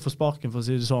Sandstø til å få sparken, for å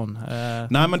si det sånn.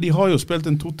 Nei, men de har jo spilt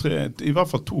i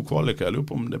hvert fall 2 kvaliker. Jeg lurer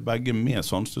på om det er begge med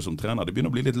Sandstø som trener. De begynner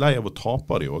å bli litt lei av å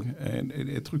tape de også.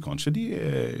 Jeg tror kanskje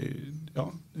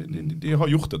de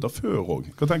har gjort dette før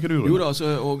også. Hva tenker du, Rune? Jo da, altså,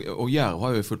 og Jerv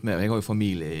har jo fulgt med. Jeg har jo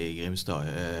familie i Grimstad,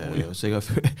 så jeg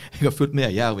har fulgt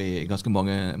med Jerv i ganske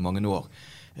mange år.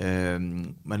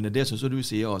 Men det som du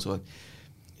sier, altså,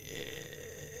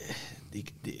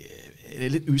 jeg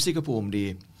er litt usikker på om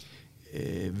de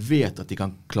vet at de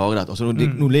kan klare det. Altså,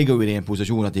 nå ligger jo de i en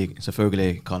posisjon at de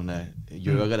selvfølgelig kan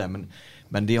gjøre det,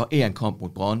 men de har en kamp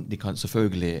mot Brann. De kan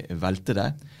selvfølgelig velte det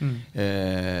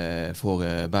for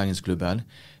Bergensklubben.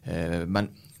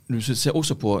 Men du ser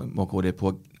også på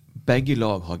begge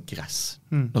lag har gress,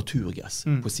 naturgress,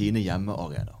 på sine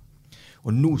hjemmearenaer.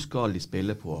 Og nå skal de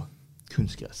spille på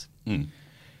kunstgress.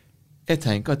 Jeg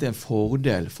tenker at det er en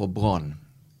fordel for Brann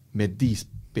med det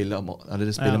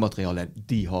spillematerialet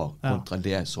de har kontra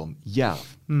det som Jerv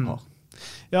har.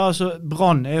 Ja, altså,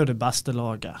 Brann er jo det beste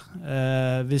laget.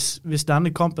 Hvis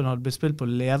denne kampen hadde blitt spilt på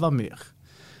Levermyr,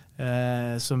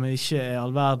 som ikke er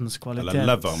all verdens kvalitet.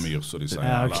 Eller Levermyr, så de sier.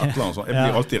 Ja, okay. Eller et eller annet sånt. Jeg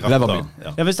blir alltid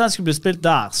rett. Ja, hvis den skulle blitt spilt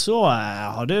der, så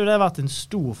hadde jo det vært en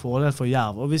stor fordel for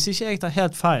Jerv. Og hvis ikke jeg tar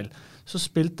helt feil, så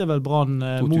spilte vel Brann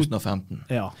 2015.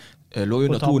 Ja. Lå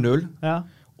under 2-0. Ja.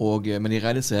 Men de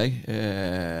redde seg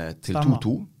til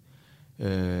 2-2.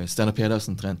 Steinar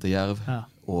Pedersen trente Jerv,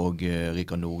 og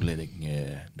Rikard Nordling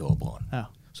da Brann. Ja.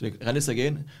 Så de redde seg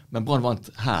inn, men Brann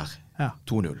vant her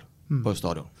 2-0 på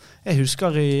stadion. Jeg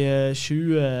husker i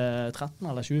 2013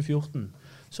 eller 2014,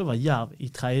 så var Jerv i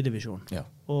 3. divisjon. Ja.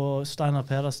 Og Steinar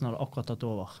Pedersen hadde akkurat tatt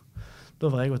over. Da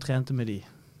var jeg og trente med de.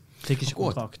 Fikk ikke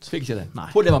kontrakt. Fikk ikke det?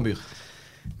 Nei. På Levermyr.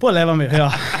 På Levermyr,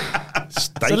 ja.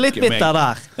 Så litt bitter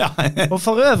der. Og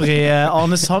for øvrig,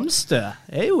 Arne Sandstø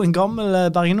er jo en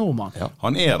gammel Bergen-nordmann. Ja.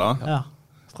 Han er da. Ja,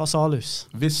 fra Salhus.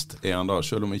 Visst er han da,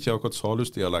 selv om ikke akkurat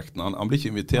Salhus-dialekten. Han blir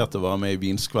ikke invitert til å være med i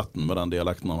vinskvetten med den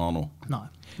dialekten han har nå. Nei.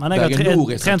 Men jeg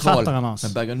har trent fetteren hans.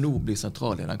 Men Bergen Nord blir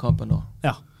sentral i den kampen da.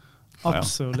 Ja,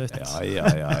 absolutt. Ja.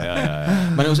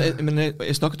 Men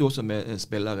jeg snakket også med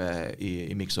spillere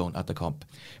i Mixzone etter kamp.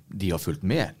 De har fulgt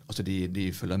med. Altså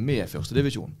de følger med første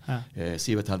divisjon. Ja.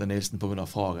 Sivert Helde Nilsen på grunn av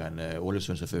faren,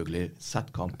 Ålesund selvfølgelig,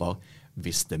 sett kamper,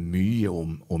 visste mye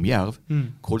om Jerv.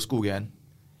 Kolskogen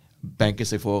benker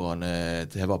seg foran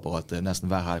TV-apparatet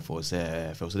nesten hver helg for å se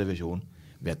første divisjon.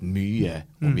 Vet mye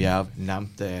om Jerv,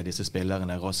 nevnte disse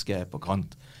spillerne raske på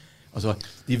kant. Altså,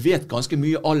 de vet ganske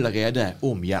mye allerede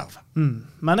om Jerv.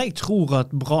 Men jeg tror at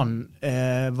Brann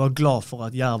var glad for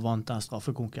at Jerv vant den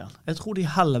straffekonken. Jeg tror de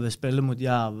heller vil spille mot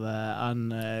Jerv enn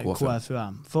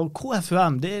KFUM. For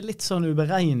KFUM, det er litt sånn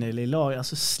uberegnelig lag,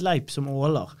 altså sleip som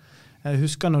åler. Jeg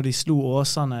husker når de slo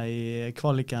Åsane i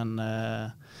kvaliken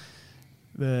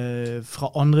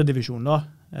fra 2. divisjon da.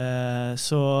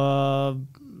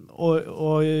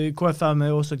 Og KFM er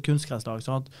jo også et kunstgresslag.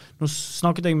 Sånn nå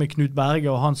snakket jeg med Knut Berge,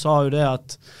 og han sa jo det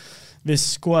at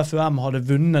hvis KFUM hadde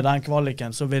vunnet den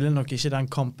kvaliken, så ville nok ikke den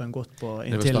kampen gått på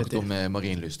Intility. Det var snakket om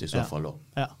marinlyst i så fall da.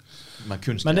 Ja.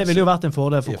 Men det ville jo vært en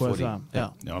fordel for KFUM.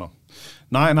 Ja da.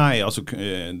 Nei, altså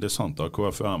det er sant da.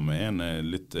 KFUM er en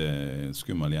litt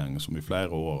skummel gjeng som i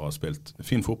flere år har spilt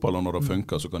fin fotball, og når det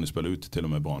funker så kan de spille ut til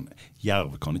og med Brann.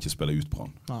 Jerv kan ikke spille ut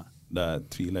Brann. Nei. Det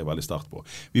tviler jeg veldig sterkt på.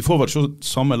 Vi får vel se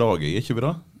samme laget, ikke vi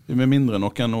da? Med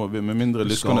mindre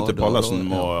lyskene til Pallesen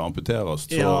må amputeres.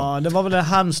 Så. Ja, det var vel det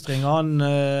hamstring han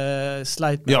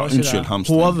sleit med. Ja, unnskyld,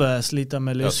 hamstring. Hove sliter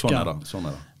med lysken. Ja, sånn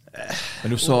er det.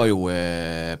 Men du sa jo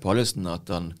Pallesen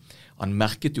at han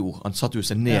merket jo, han satt jo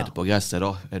seg ned på gresset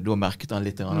da. Da merket han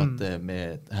litt at,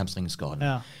 med hamstringsskaden.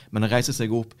 Ja. Men han reiste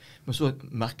seg opp, men så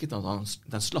merket han at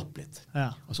den slapp litt.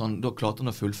 Ja. Altså da klarte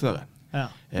han å fullføre.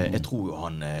 Jeg tror jo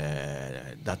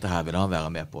dette her vil han være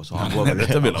med på, så han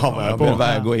vil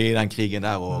gå i den krigen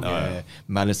der og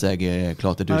melde seg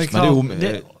klar til dus. Men det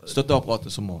er jo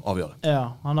støtteapparatet som må avgjøre.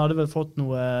 Ja, han hadde vel fått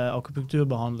noe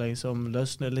akupunkturbehandling som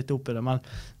løsner litt opp i det, men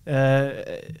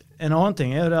en annen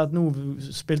ting er jo det at nå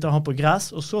spilte han på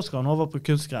gress, og så skal han over på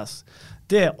kunstgress.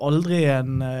 Det er aldri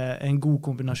en god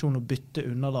kombinasjon å bytte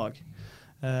underlag.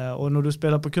 Og når du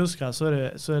spiller på kunstgress,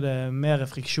 så er det mer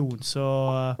friksjon. Så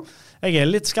jeg er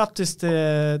litt skeptisk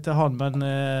til han,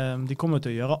 men de kommer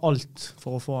til å gjøre alt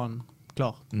for å få han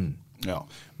klar. Ja,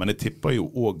 men jeg tipper jo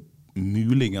også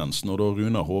muligens når da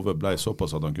Runar Hove ble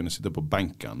såpass at han kunne sitte på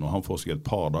benken og han får seg et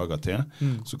par dager til,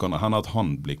 så kan det hende at han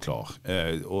blir klar.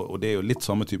 Og det er jo litt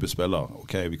samme type spiller.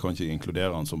 Ok, vi kan ikke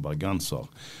inkludere han som bergenser,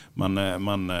 men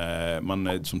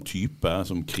som type,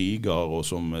 som kriger og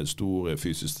som stor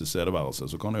fysisk tilstedeværelse,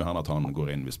 så kan det jo hende at han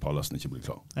går inn hvis Pallesen ikke blir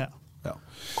klar. Ja.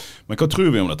 Men hva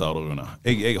tror vi om dette her da, Rune?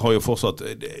 Jeg har jo fortsatt,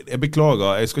 jeg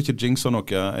beklager, jeg skal ikke jinxe noe,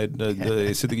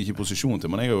 jeg sitter ikke i posisjon til,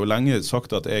 men jeg har jo lenge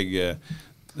sagt at jeg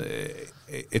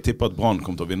tipper at Brann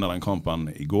kom til å vinne den kampen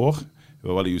i går. Jeg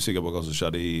var veldig usikker på hva som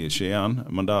skjedde i Skien,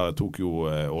 men der tok jo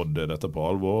Odd dette på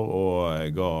alvor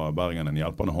og ga Bergen en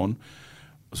hjelpende hånd.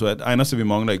 Så det eneste vi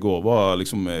manglet i går var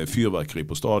liksom fyrverkeri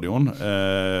på stadion,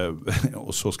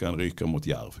 og så skal en ryke mot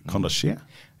Jerv. Kan det skje?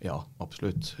 Ja,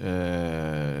 absolutt.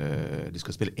 De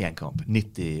skal spille en kamp,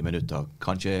 90 minutter,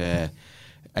 kanskje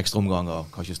ekstra omganger,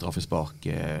 kanskje straffespark.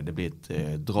 Det blir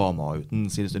et drama uten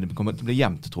sidestund. Det kommer til å bli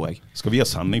jevnt, tror jeg. Skal vi ha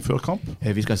sending før kamp?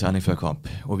 Vi skal ha sending før kamp.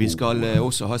 Og vi skal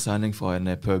også ha sending fra en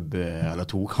pub eller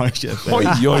to, kanskje. Oi.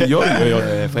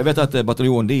 For jeg vet at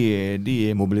bataljonen, de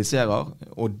mobiliserer,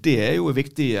 og det er jo et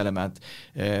viktig element.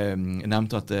 Jeg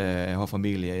nevnte at jeg har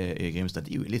familie i Grimstad.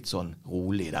 De er jo litt sånn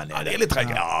rolig der nede. Ja, det er litt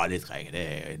trege. Ja, litt trege. Det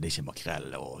er ikke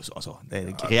makrell og altså. Det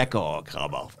er reker og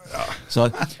krabber. Ja. Så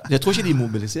jeg tror ikke de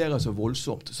mobiliserer så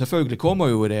voldsomt. Selvfølgelig kommer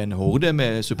jo det en horde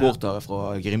med supportere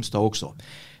fra Grimstad også,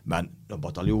 men når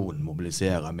bataljonen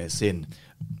mobiliserer med sin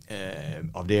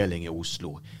avdeling i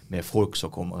Oslo, med folk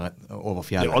som kommer over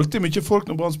fjellet. Det er alltid mye folk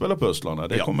når Brann spiller på Østlandet.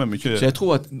 Det kommer mye... Så jeg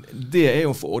tror at det er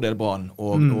jo for fordel Brann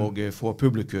og få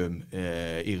publikum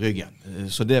i ryggen.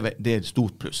 Så det er et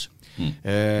stort pluss.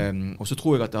 Og så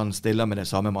tror jeg at han stiller med det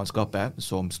samme mannskapet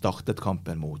som startet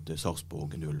kampen mot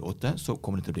Sarpsborg 08, så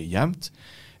kommer det til å bli jevnt.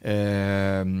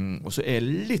 Og så er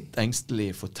jeg litt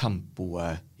engstelig for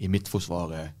tempoet i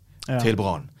midtforsvaret til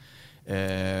Brann.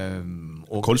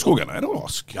 Kolskogen er da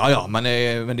rask. Ja, men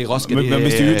de raske... Men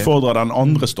hvis de utfordrer den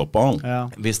andre stopperen?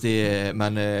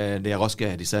 Men de er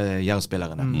raske, disse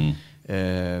Jerv-spillerne.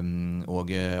 Og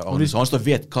Arne Sandstad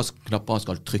vet hva knapper han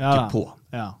skal trykke på.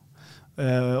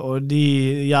 Og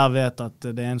jeg vet at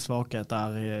det er en svakhet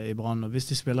der i Brann, og hvis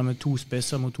de spiller med 2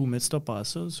 spisser mot 2 midtstoppere,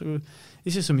 så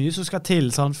ikke så mye som skal til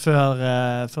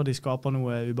før de skaper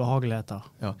noe ubehageligheter.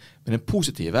 Ja, men det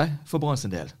positive for Brann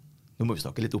sin del, nå må vi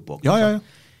snakke litt opp også,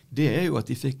 det er jo at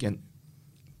de fikk en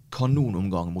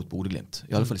kanonomgang mot Bodø/Glimt,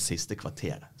 i alle fall det siste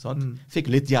kvarteret. Fikk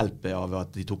litt hjelp av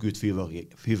at de tok ut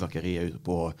fyrverkeriet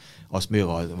på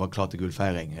Aspmyra, var klar til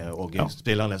gullfeiring, og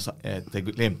spillerne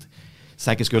til Glimt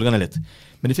senke skuldrene litt.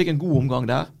 Men de fikk en god omgang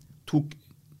der, tok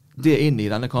det inn i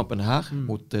denne kampen her,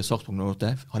 mot Sarpsborg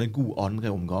 08, hadde en god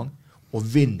andre omgang, og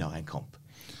vinner en kamp.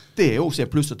 Det er også et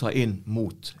pluss å ta inn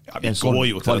mot en sånn... Vi går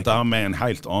jo til dette med en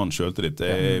helt annen selvtillit.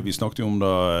 Vi snakket jo om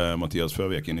det, Mathias, før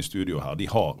vi gikk inn i studio her. De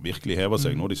har virkelig hevet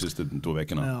seg nå de siste 2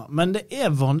 vekene. Ja, men det er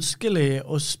vanskelig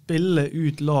å spille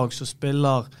ut lag som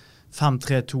spiller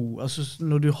 5-3-2, altså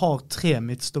når du har 3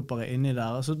 midtstoppere inni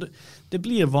der, altså det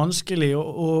blir vanskelig,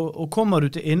 og kommer du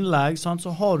til innlegg, så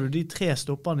har du de 3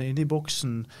 stopperne inni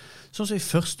boksen, sånn som i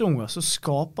første omgang, så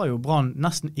skaper jo Brann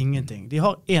nesten ingenting. De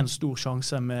har en stor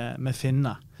sjanse med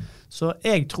Finne. Så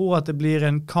jeg tror at det blir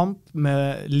en kamp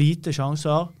med lite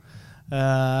sjanser,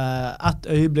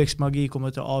 et øyeblikks magi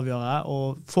kommer til å avgjøre,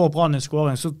 og får Brann en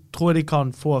scoring, så tror jeg de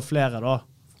kan få flere da.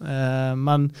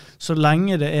 Men så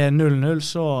lenge det er 0-0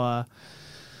 så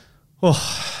det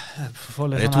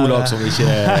er 2 lag som ikke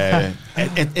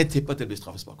jeg tipper at det blir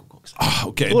straffespark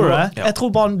okay, tror du det? Jeg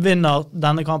tror Brann vinner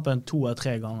denne kampen 2 av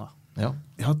 3 ganger. Ja,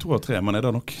 2 av 3, men er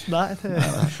det nok? Nei,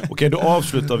 Ok, da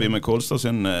avslutter vi med Kolstad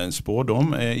sin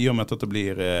spådom. I og med at det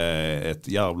blir et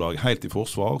Jervlag helt i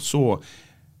forsvar, så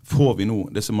får vi nå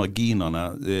disse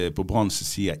marginene på Branns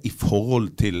side i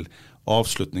forhold til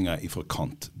avslutninger fra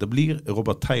kant. Det blir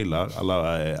Robert Taylor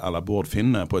eller Bård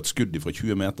Finne på et skudd fra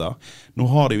 20 meter. Nå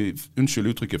har de, unnskyld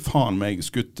uttrykket, faen meg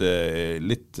skutt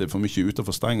litt for mye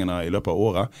utenfor stengene i løpet av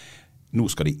året. Nå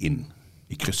skal de inn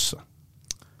i krysset.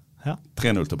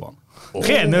 3-0 til Brann.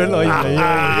 3-0, oi.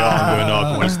 Jan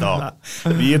Gunnar Kolstad.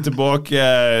 Vi tilbake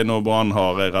når Brann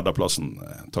har reddet plassen.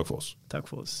 Takk for oss. Takk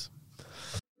for oss.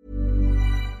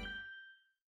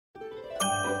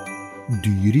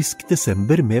 Dyrisk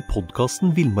desember med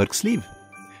podcasten Villmarksliv.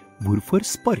 Hvorfor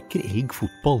sparker elg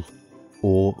fotball?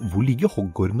 Og hvor ligger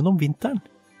hoggormen om vinteren?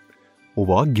 Og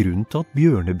hva grunnen til at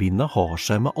bjørnebinna har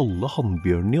seg med alle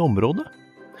hannbjørnene i området?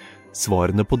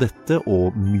 Svarene på dette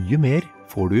og mye mer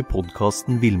får du i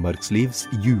podcasten Villmarkslivs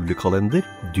julekalender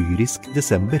Dyrisk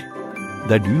desember,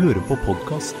 der du hører på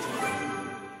podcast.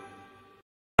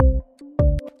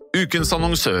 Ukens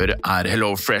annonsør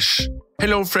HelloFresh.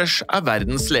 HelloFresh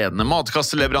verdens ledende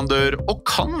matkasteleverandør og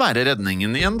kan være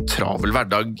redningen i en travel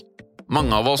hverdag.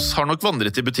 Mange av oss har nok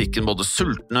vandret i butikken både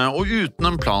sultne og uten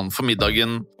en plan for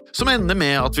middagen, som ender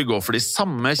med at vi går for de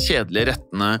samme kjedelige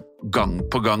rettene gang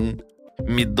på gang.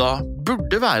 Middag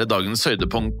burde være dagens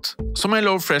høydepunkt. Som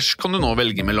HelloFresh kan du nå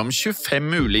velge mellom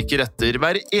 25 ulike retter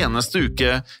hver eneste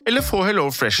uke, eller få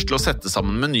HelloFresh til å sette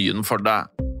sammen menyen for deg.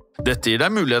 Dette gir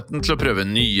deg muligheten til å prøve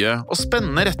nye og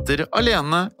spennende retter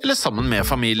alene eller sammen med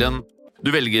familien.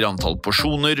 Du velger antall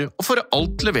porsjoner og får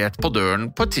alt levert på døren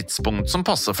på et tidspunkt som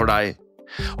passer for deg.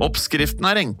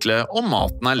 Oppskriftene enkle og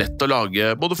maten lett å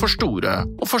lage både for store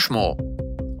og for små.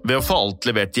 Ved å få alt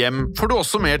levert hjem får du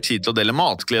også mer tid til å dele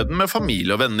matgleden med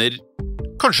familie og venner.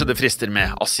 Kanskje det frister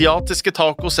med asiatiske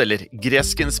tacos eller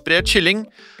greskinspirert kylling?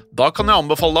 Da kan jeg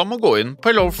anbefale deg om å gå inn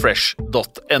på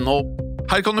hellofresh.no.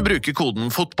 Her kan du bruke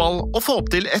koden FOTBALL og få opp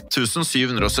til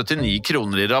 1779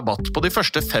 kroner i rabatt på de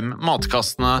første 5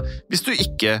 matkastene hvis du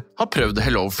ikke har prøvd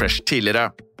HelloFresh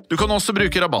tidligere. Du kan også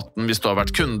bruke rabatten hvis du har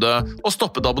vært kunde og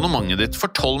stoppet abonnementet ditt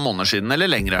for 12 måneder siden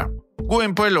eller lengre. Gå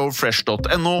inn på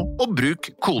hellofresh.no og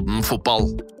bruk koden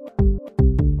FOTBALL.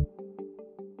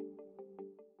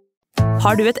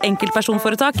 Har du et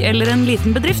enkeltpersonforetak eller en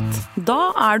liten bedrift?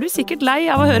 Da du sikkert lei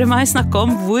av å høre meg snakke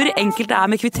om hvor enkelt det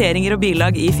med kvitteringer og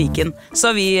bilag i Fiken.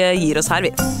 Så vi gir oss her,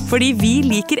 vi. Fordi vi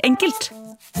liker enkelt.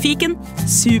 Fiken,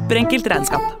 superenkelt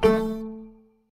regnskap.